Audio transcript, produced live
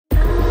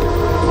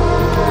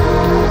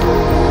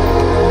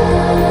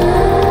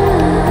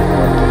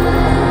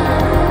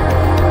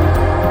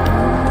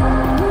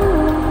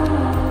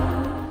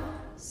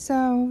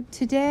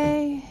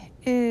Today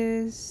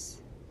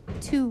is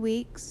 2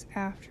 weeks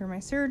after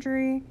my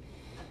surgery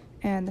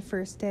and the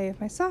first day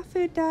of my soft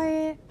food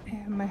diet,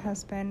 and my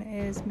husband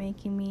is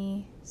making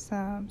me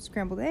some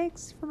scrambled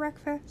eggs for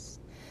breakfast.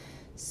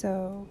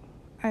 So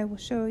I will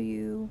show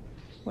you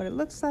what it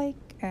looks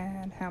like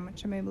and how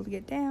much I'm able to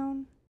get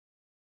down.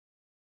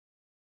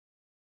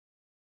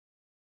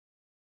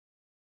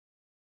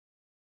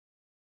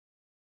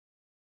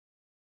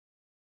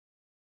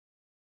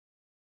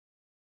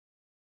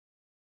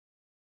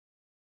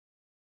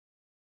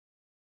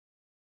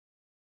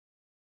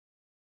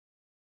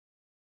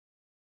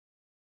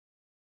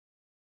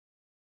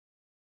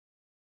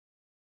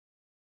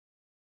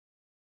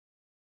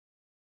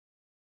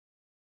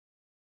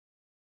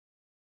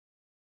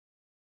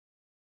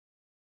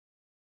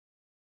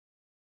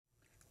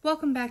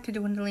 Welcome back to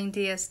Dwindling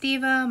DS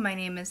Diva. My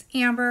name is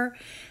Amber,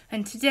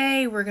 and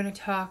today we're going to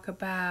talk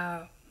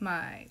about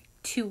my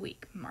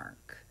 2-week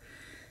mark.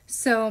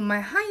 So my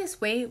highest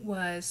weight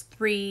was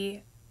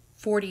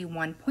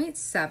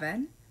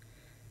 341.7.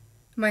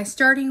 My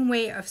starting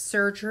weight of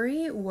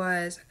surgery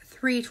was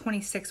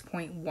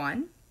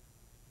 326.1.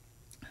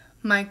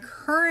 My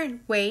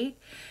current weight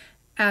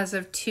as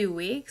of 2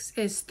 weeks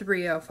is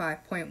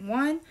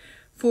 305.1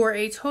 for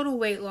a total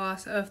weight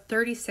loss of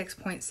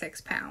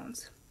 36.6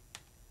 pounds.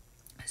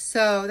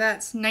 So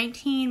that's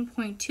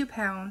 19.2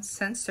 pounds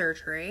since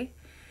surgery.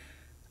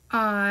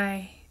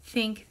 I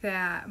think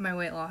that my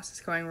weight loss is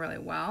going really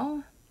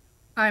well.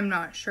 I'm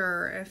not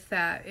sure if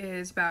that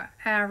is about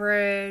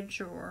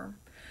average or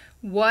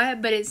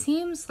what, but it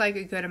seems like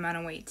a good amount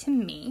of weight to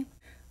me.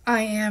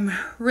 I am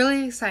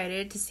really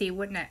excited to see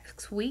what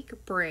next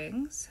week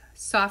brings.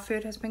 Soft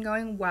food has been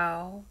going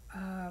well.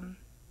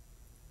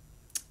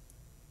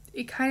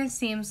 It kind of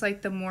seems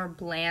like the more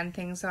bland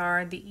things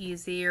are, the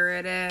easier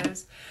it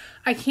is.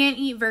 I can't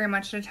eat very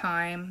much at a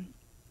time.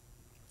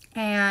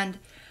 And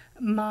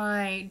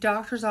my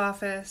doctor's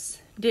office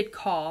did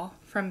call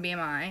from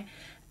BMI,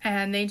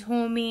 and they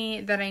told me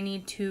that I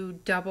need to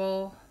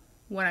double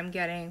what I'm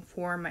getting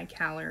for my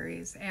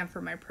calories and for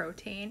my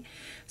protein.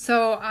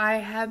 So I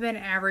have been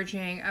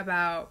averaging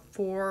about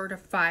 400 to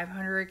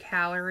 500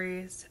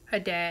 calories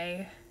a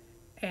day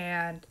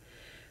and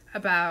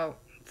about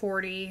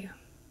 40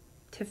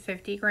 to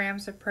 50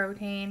 grams of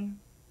protein,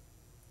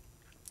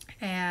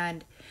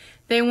 and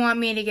they want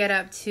me to get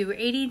up to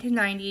 80 to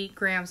 90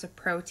 grams of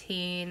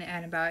protein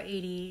and about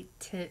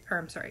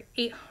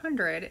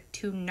 800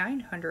 to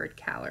 900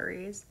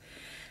 calories.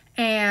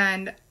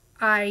 And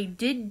I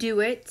did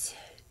do it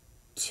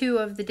 2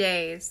 of the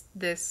days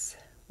this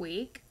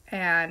week,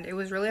 and it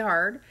was really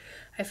hard.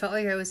 I felt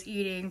like I was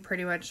eating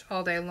pretty much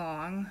all day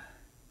long,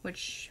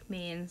 which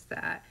means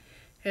that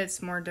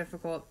it's more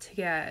difficult to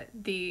get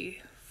the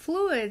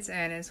fluids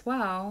in as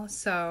well,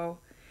 so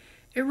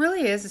it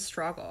really is a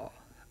struggle.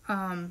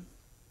 I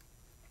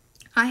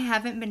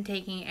haven't been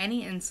taking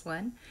any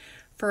insulin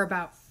for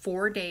about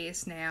 4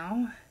 days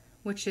now,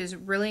 which is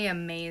really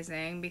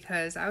amazing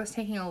because I was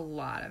taking a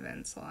lot of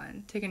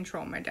insulin to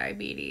control my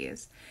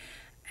diabetes,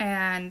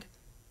 and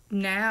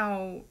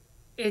now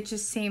it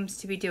just seems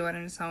to be doing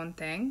its own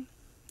thing.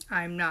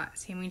 I'm not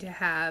seeming to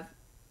have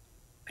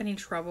any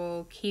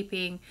trouble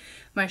keeping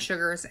my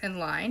sugars in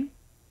line.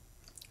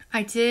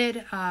 I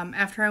did,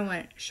 after I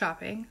went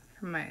shopping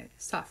for my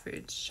soft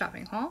foods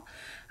shopping haul,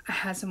 I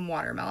had some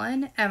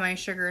watermelon and my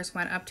sugars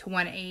went up to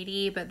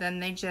 180, but then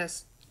they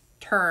just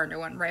turned and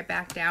went right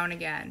back down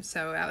again.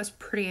 So that was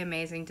pretty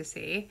amazing to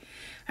see.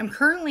 I'm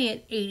currently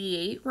at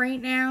 88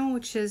 right now,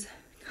 which is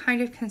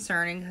kind of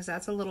concerning because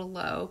that's a little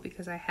low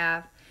because I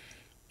have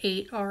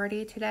 8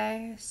 already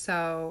today.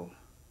 So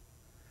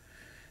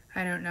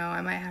I don't know.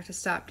 I might have to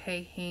stop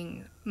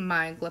taking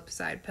my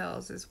glipizide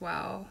pills as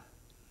well,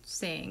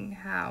 seeing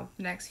how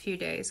the next few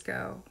days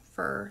go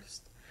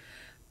first.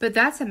 But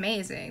that's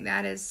amazing.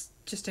 That is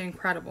just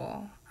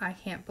incredible. I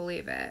can't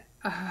believe it.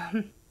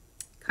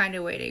 Kind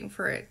of waiting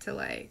for it to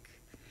like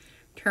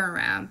turn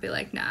around and be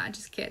like, nah,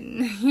 just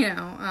kidding,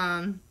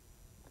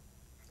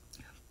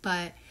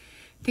 but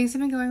things have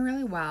been going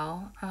really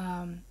well.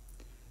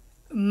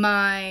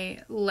 My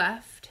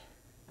left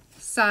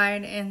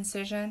side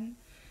incision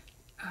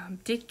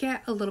did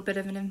get a little bit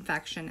of an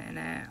infection in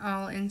it.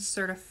 I'll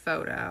insert a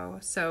photo,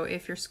 so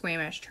if you're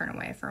squeamish, turn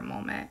away for a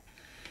moment.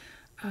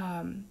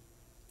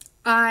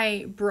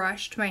 I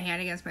brushed my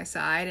hand against my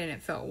side and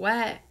it felt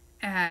wet,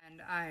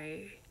 and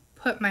I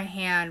put my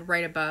hand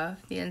right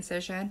above the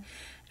incision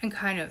and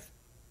kind of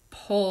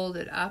pulled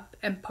it up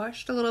and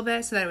pushed a little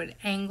bit so that it would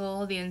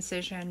angle the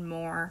incision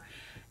more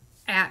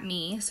at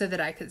me so that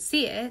I could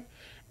see it,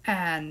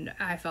 and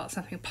I felt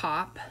something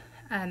pop,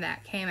 and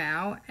that came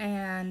out,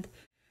 and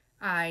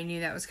I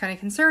knew that was kind of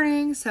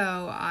concerning,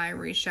 so I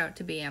reached out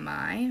to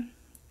BMI,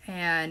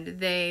 and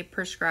they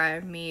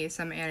prescribed me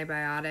some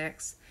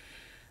antibiotics.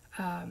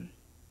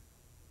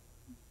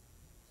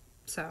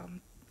 So,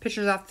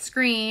 pictures off the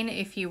screen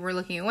if you were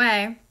looking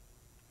away.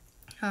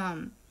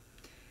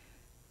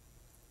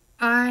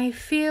 I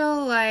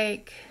feel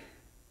like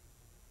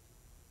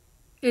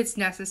it's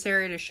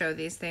necessary to show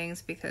these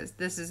things because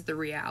this is the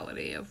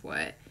reality of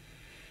what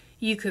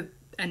you could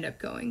end up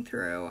going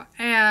through.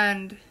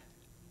 And,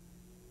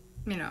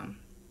 you know,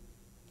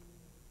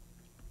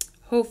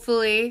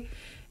 hopefully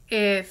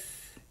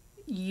if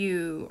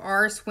you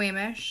are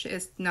squeamish,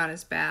 it's not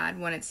as bad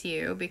when it's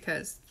you,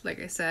 because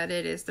like I said,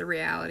 it is the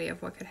reality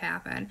of what could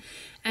happen.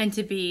 And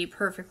to be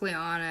perfectly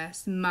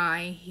honest,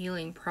 my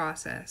healing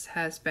process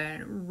has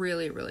been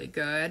really, really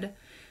good.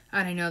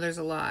 And I know there's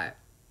a lot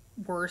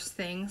worse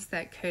things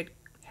that could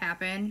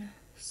happen.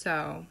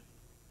 So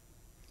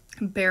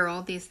bear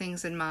all these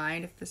things in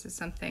mind if this is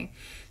something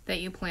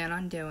that you plan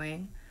on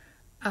doing.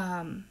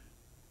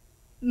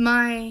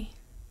 My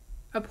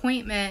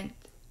appointment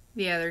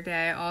the other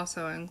day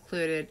also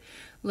included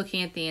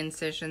looking at the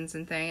incisions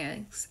and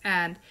things,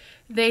 and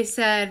they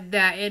said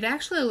that it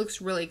actually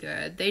looks really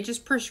good. They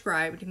just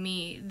prescribed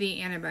me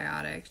the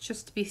antibiotics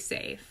just to be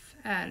safe,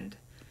 and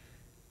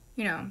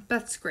you know,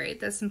 that's great.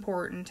 That's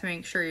important to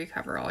make sure you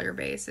cover all your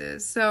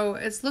bases. So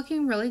it's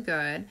looking really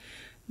good.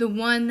 The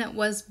one that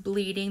was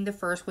bleeding the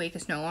first week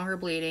is no longer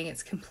bleeding.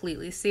 It's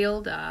completely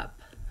sealed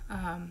up.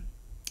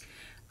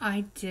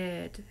 I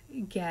did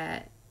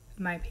get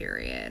my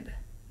period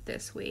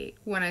this week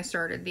when I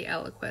started the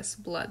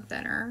Eliquis blood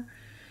thinner,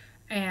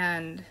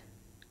 and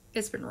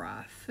it's been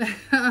rough.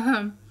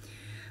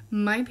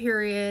 My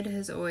period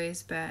has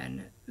always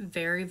been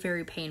very,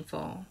 very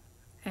painful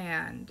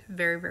and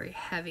very, very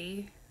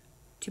heavy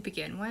to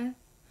begin with.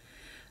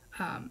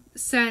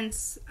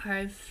 Since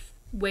I've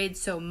weighed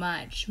so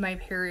much, my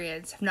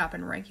periods have not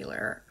been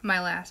regular. My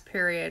last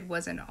period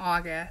was in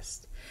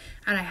August,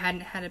 and I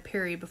hadn't had a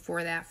period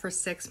before that for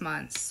 6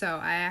 months. So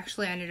I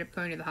actually ended up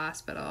going to the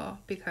hospital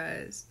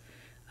because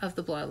of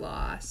the blood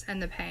loss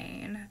and the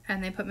pain.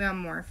 And they put me on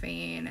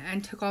morphine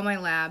and took all my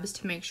labs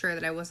to make sure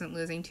that I wasn't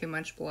losing too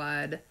much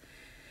blood.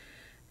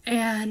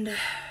 And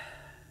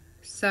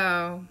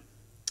so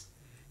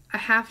I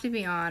have to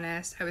be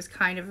honest, I was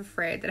kind of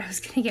afraid that I was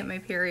going to get my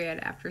period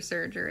after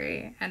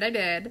surgery, and I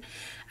did.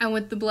 And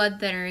with the blood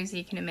thinners,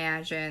 you can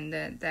imagine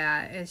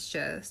that is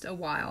just a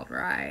wild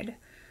ride.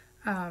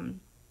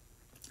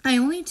 I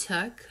only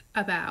took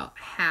about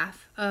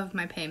half of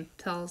my pain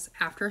pills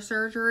after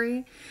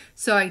surgery,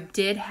 so I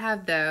did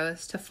have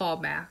those to fall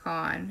back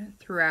on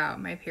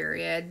throughout my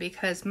period,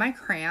 because my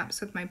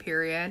cramps with my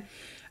period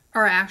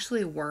are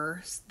actually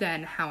worse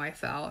than how I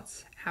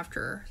felt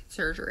after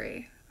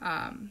surgery.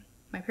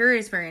 My period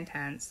is very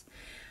intense.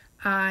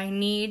 I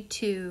need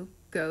to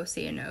go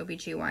see an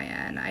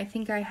OBGYN. I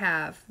think I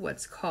have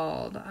what's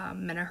called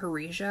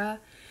menorrhagia,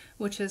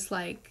 which is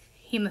like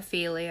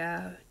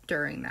hemophilia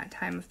during that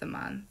time of the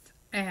month.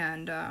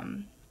 And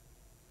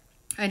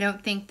I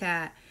don't think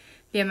that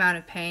the amount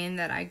of pain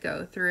that I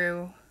go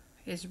through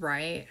is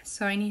right.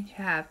 So I need to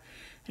have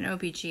an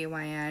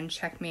OBGYN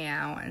check me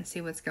out and see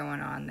what's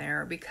going on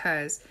there,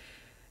 because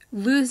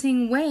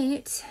losing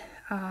weight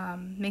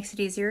makes it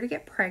easier to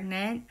get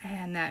pregnant,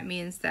 and that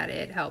means that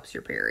it helps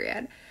your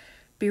period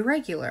be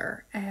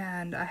regular.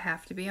 And I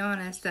have to be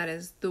honest, that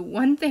is the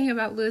one thing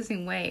about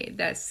losing weight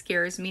that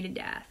scares me to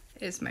death,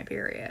 is my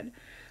period.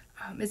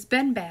 It's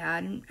been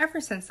bad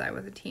ever since I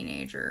was a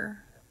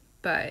teenager,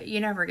 but you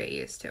never get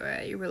used to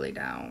it. You really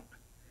don't.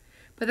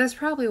 But that's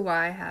probably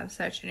why I have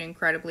such an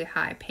incredibly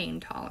high pain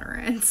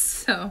tolerance.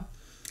 So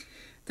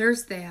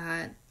there's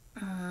that.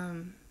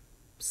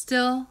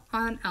 Still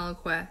on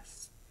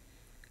Eliquis.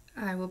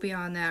 I will be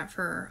on that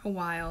for a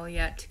while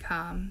yet to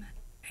come.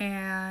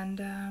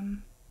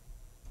 And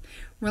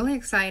really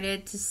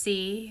excited to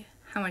see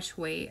how much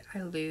weight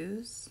I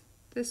lose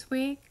this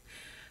week.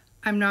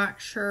 I'm not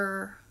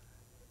sure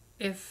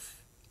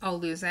if I'll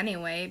lose any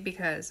weight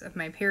because of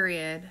my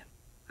period.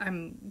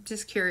 I'm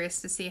just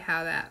curious to see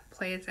how that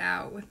plays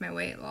out with my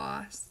weight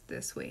loss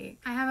this week.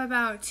 I have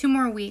about 2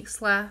 more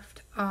weeks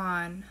left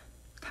on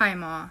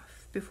time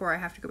off before I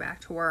have to go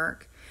back to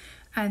work.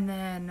 And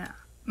then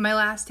my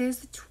last day is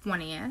the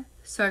 20th.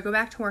 So I go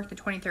back to work the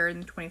 23rd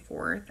and the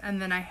 24th.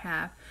 And then I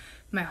have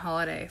my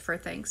holiday for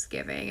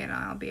Thanksgiving, and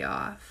I'll be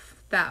off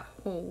that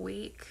whole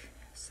week.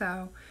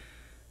 So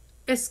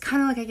it's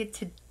kind of like I get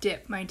to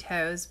dip my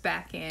toes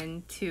back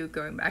into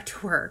going back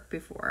to work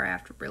before I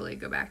have to really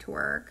go back to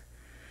work.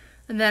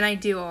 And then I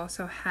do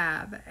also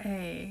have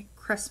a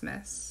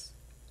Christmas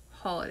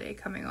holiday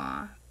coming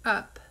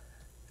up.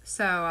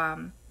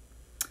 So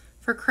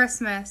for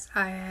Christmas,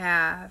 I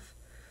have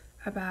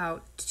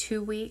about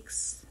 2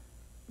 weeks,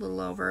 a little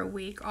over a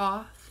week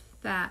off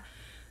that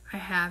I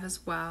have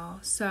as well.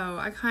 So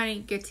I kind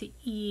of get to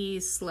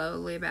ease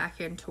slowly back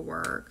into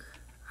work.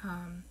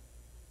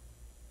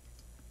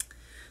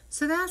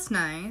 So that's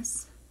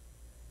nice.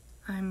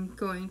 I'm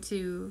going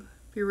to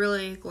be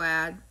really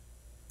glad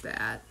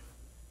that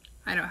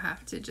I don't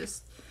have to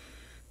just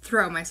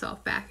throw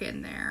myself back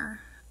in there.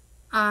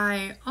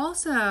 I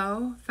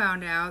also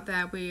found out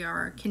that we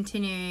are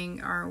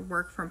continuing our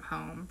work from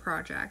home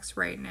projects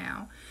right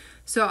now.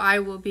 So I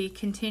will be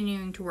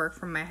continuing to work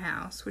from my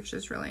house, which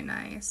is really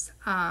nice.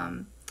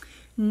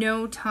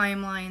 No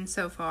timeline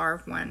so far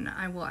of when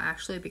I will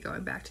actually be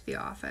going back to the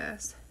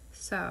office.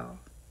 So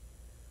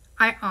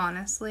I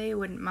honestly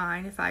wouldn't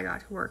mind if I got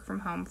to work from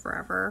home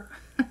forever.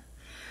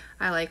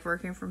 I like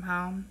working from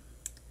home.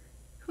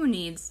 Who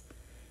needs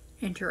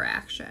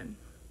interaction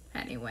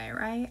anyway,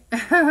 right?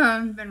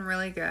 It's been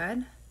really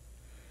good.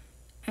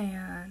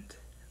 And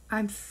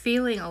I'm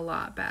feeling a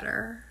lot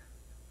better.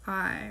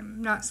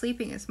 I'm not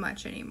sleeping as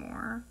much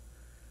anymore.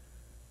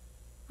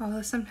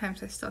 Although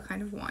sometimes I still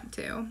kind of want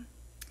to.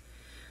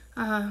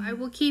 I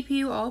will keep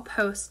you all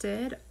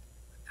posted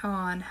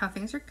on how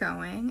things are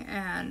going,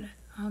 and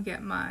I'll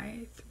get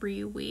my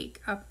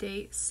 3-week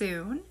update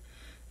soon.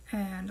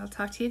 And I'll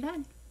talk to you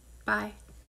then. Bye.